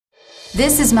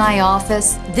This is my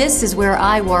office. This is where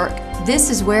I work. This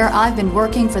is where I've been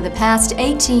working for the past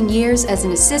 18 years as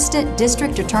an assistant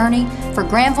district attorney for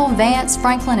Granville, Vance,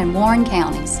 Franklin, and Warren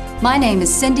counties. My name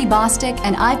is Cindy Bostic,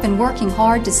 and I've been working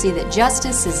hard to see that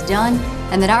justice is done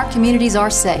and that our communities are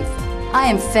safe. I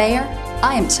am fair.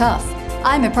 I am tough.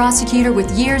 I'm a prosecutor with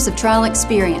years of trial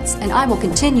experience, and I will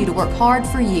continue to work hard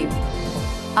for you.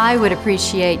 I would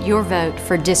appreciate your vote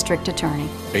for district attorney.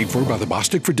 Paid for by the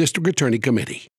Bostic for District Attorney Committee.